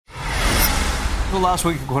Well, last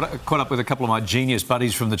week I caught up with a couple of my genius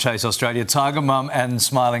buddies from the Chase Australia, Tiger Mum and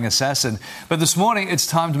Smiling Assassin. But this morning it's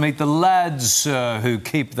time to meet the lads who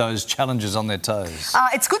keep those challenges on their toes.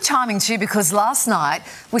 It's good timing too, because last night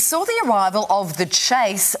we saw the arrival of the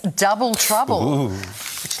Chase Double Trouble,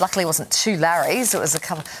 which luckily wasn't two Larrys, it was a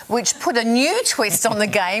couple, which put a new twist on the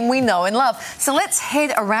game we know and love. So let's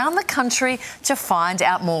head around the country to find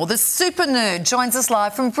out more. The Super Nerd joins us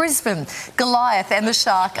live from Brisbane. Goliath and the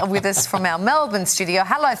Shark are with us from our Melbourne studio.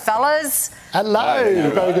 Hello, fellas. Hello.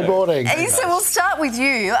 Very good morning. So we'll start with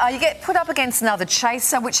you. You get put up against another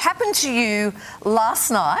chaser, which happened to you last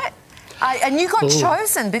night, and you got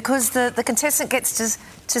chosen because the contestant gets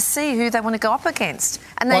to see who they want to go up against,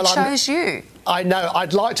 and they chose you. I know.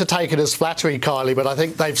 I'd like to take it as flattery, Kylie, but I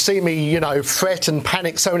think they've seen me, fret and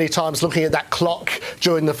panic so many times looking at that clock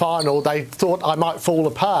during the final, they thought I might fall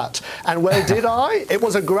apart. And well, did I? It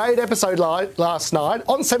was a great episode last night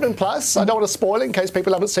on 7plus. I don't want to spoil it in case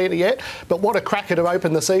people haven't seen it yet, but what a cracker to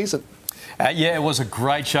open the season. Yeah, it was a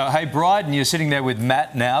great show. Hey, Bryden, you're sitting there with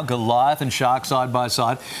Matt now, Goliath and Shark side by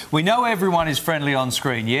side. We know everyone is friendly on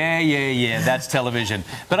screen. Yeah, that's television.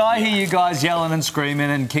 But I hear you guys yelling and screaming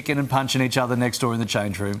and kicking and punching each other next door in the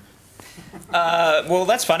change room. Well,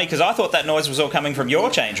 that's funny because I thought that noise was all coming from your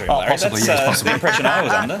change room, Larry. Possibly, that's the impression I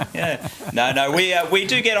was under. Yeah. No, we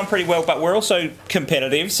do get on pretty well, but we're also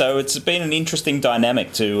competitive, so it's been an interesting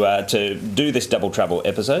dynamic to do this Double Trouble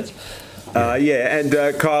episode. And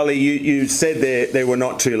Kylie, you said there were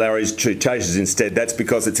not two Larrys, two chasers instead. That's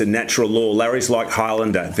because it's a natural law. Larry's like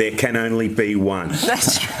Highlander. There can only be one.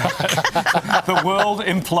 That's right. The world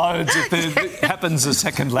implodes if there happens a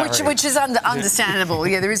second Larry. Which is understandable.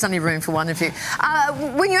 Yeah, there is only room for one of you.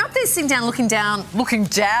 When you're up there sitting down, looking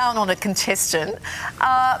down on a contestant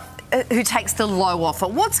who takes the low offer,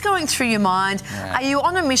 what's going through your mind? Yeah. Are you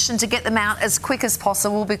on a mission to get them out as quick as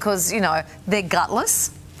possible because, they're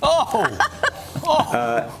gutless?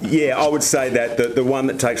 Yeah, I would say that the one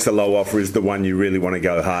that takes the low offer is the one you really want to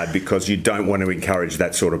go hard because you don't want to encourage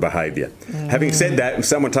that sort of behaviour. Having said that, if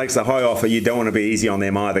someone takes the high offer, you don't want to be easy on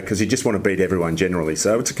them either because you just want to beat everyone generally.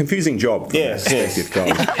 So it's a confusing job. Yeah,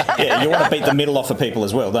 you want to beat the middle offer people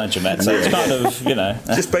as well, don't you, Matt? So it's kind of,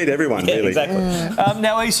 Just beat everyone, really. Exactly.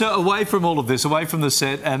 Now, Issa, away from all of this, away from the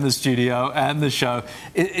set and the studio and the show,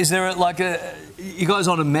 is there you guys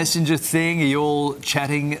on a messenger thing? Are you all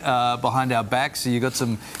chatting behind our backs? Have you got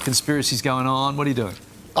some conspiracies going on? What are you doing?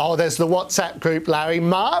 Oh, there's the WhatsApp group, Larry.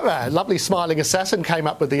 Mara, lovely Smiling Assassin, came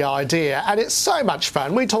up with the idea, and it's so much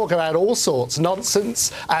fun. We talk about all sorts of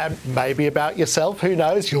nonsense, maybe about yourself, who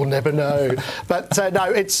knows? You'll never know. But no,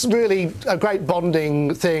 it's really a great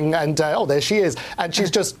bonding thing, and there she is. And she's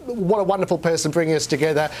just, what a wonderful person bringing us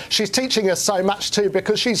together. She's teaching us so much too,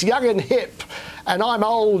 because she's young and hip, and I'm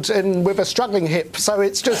old and with a struggling hip, so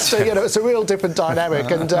it's just, it's a real different dynamic,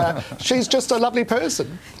 and she's just a lovely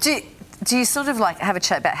person. Do you sort of have a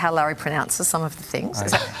chat about how Larry pronounces some of the things?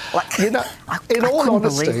 Is that, I in all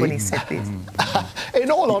honesty, believe when he said this.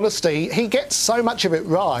 In all honesty, he gets so much of it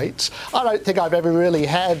right. I don't think I've ever really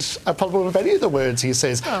had a problem with any of the words he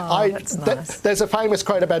says. That's nice. There's a famous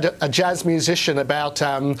quote about a jazz musician about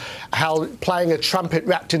how playing a trumpet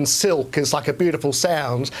wrapped in silk is like a beautiful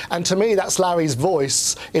sound, and to me that's Larry's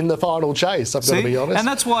voice in the final chase, I've got to be honest. And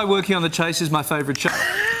that's why working on the chase is my favourite show.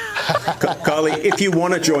 Kylie, if you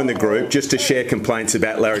want to join the group just to share complaints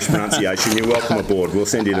about Larry's pronunciation, you're welcome aboard. We'll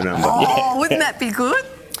send you the number. Wouldn't that be good?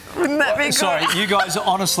 Wouldn't that be good? Sorry, you guys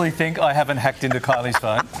honestly think I haven't hacked into Kylie's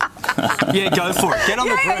phone? Yeah, go for it. Get on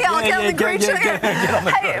the group. Get on the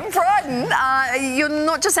group. Hey, Bryden, you're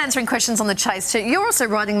not just answering questions on the chase, too. You're also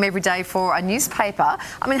writing them every day for a newspaper.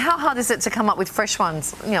 I mean, how hard is it to come up with fresh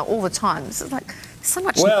ones, all the time? It's so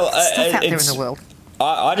much stuff out there in the world.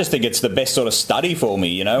 I just think it's the best sort of study for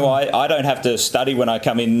me, I don't have to study when I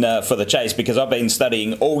come in for the chase because I've been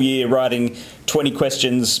studying all year, writing 20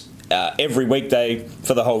 questions every weekday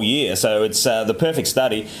for the whole year, so it's the perfect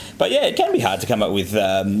study. But yeah, it can be hard to come up with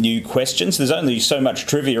new questions. There's only so much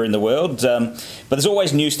trivia in the world, but there's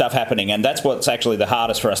always new stuff happening, and that's what's actually the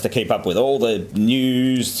hardest for us to keep up with. All the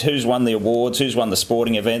news, who's won the awards, who's won the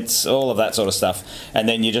sporting events, all of that sort of stuff, and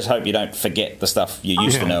then you just hope you don't forget the stuff you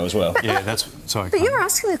used to know as well. Sorry. But you were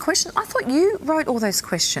asking the question. I thought you wrote all those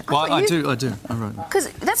questions. I do. I wrote. Because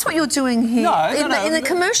that's what you're doing here in the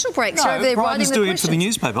commercial breaks. You're over there writing the doing questions. it for the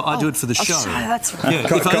newspaper. I do it for the show. That's right. Yeah, if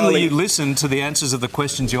Kylie- only you listen to the answers of the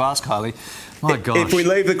questions you ask, Kylie. My gosh. If we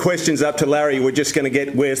leave the questions up to Larry, we're just going to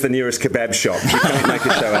get where's the nearest kebab shop. You can't make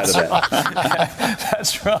a show out of that.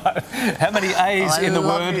 That's right. How many A's I in the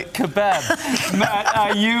love word it. kebab? Matt,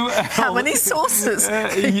 are you... How many sauces?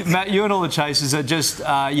 Matt, you and all the chasers are just,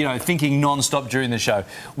 thinking non-stop during the show.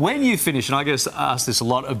 When you finish, and I guess I ask this a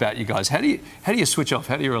lot about you guys, how do you switch off?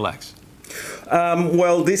 How do you relax?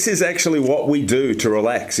 Well, this is actually what we do to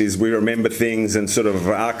relax, is we remember things and sort of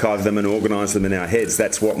archive them and organise them in our heads.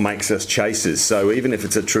 That's what makes us chasers. So even if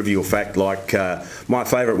it's a trivial fact, like my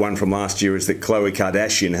favourite one from last year is that Khloe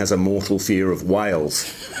Kardashian has a mortal fear of whales.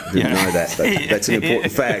 Didn't know that. That's an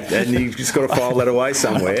important fact. And you've just got to file that away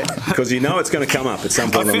somewhere because you know it's going to come up at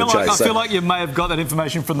some point on the chase. I feel like you may have got that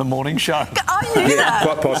information from the morning show. I knew that.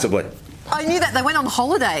 Quite possibly. I knew that. They went on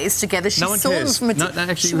holidays together. She No one saw cares. them from No,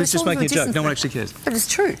 actually, he was just making a joke. No one actually cares. But it's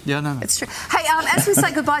true. Yeah, no. It's true. Hey, as we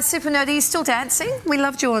say goodbye, Super Nerdy, are you still dancing? We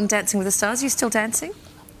loved you on Dancing with the Stars. Are you still dancing?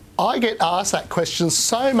 I get asked that question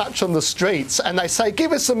so much on the streets, and they say,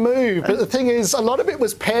 give us a move. But the thing is, a lot of it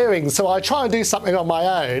was pairing, so I try and do something on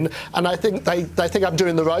my own, and I think they think I'm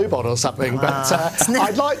doing the robot or something. But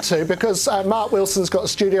I'd like to, because Mark Wilson's got a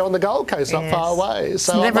studio on the Gold Coast, not far away.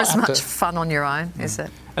 So It's never I might as have much to. fun on your own, is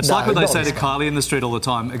it? It's No, like what they not say to as Kylie in the street all the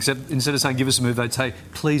time, except instead of saying give us a move, they'd say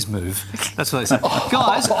please move. That's what they say.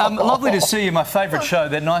 Guys, lovely to see you. My favourite show.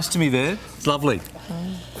 They're nice to me there. It's lovely.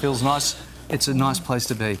 Feels nice. It's a nice place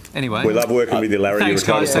to be. Anyway. We love working with you, Larry. Thanks,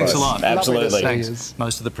 You're a guys. total Thanks a prize. lot. Absolutely. Lovely to see Thanks.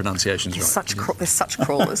 Most of the pronunciation's right. There's such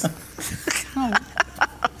crawlers.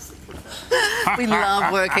 We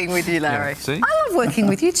love working with you, Larry. Yeah, see? I love working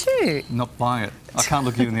with you too. Not buying it. I can't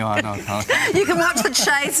look you in the eye. No, I can't. You can watch The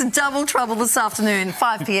Chase and Double Trouble this afternoon,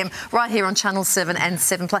 5 p.m, right here on Channel 7 and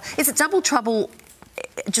 7 Play. Is it Double Trouble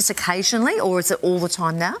just occasionally, or is it all the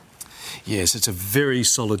time now? Yes, it's a very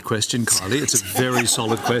solid question, Kylie. It's a very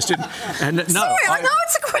solid question. And no, Sorry, I know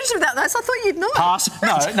it's a question about this. I thought you'd know. Pass.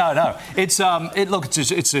 No. It's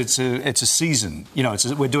it's a season. You know,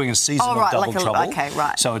 we're doing a season Oh, right, of Double like Trouble. okay,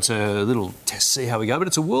 right. So it's a little test, see how we go. But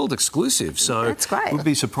it's a world exclusive. So That's great. We'd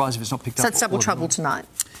be surprised if it's not picked up. So it's Double all over Trouble the- tonight.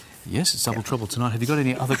 Yes, it's Double Trouble tonight. Have you got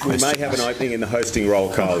any other We questions? may have an opening in the hosting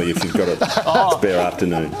role, Kylie, if you've got a spare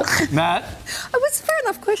afternoon. Matt, Oh, it's a fair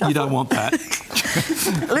enough question. you don't want that.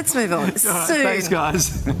 Let's move on. All right, Soon. thanks,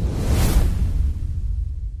 guys.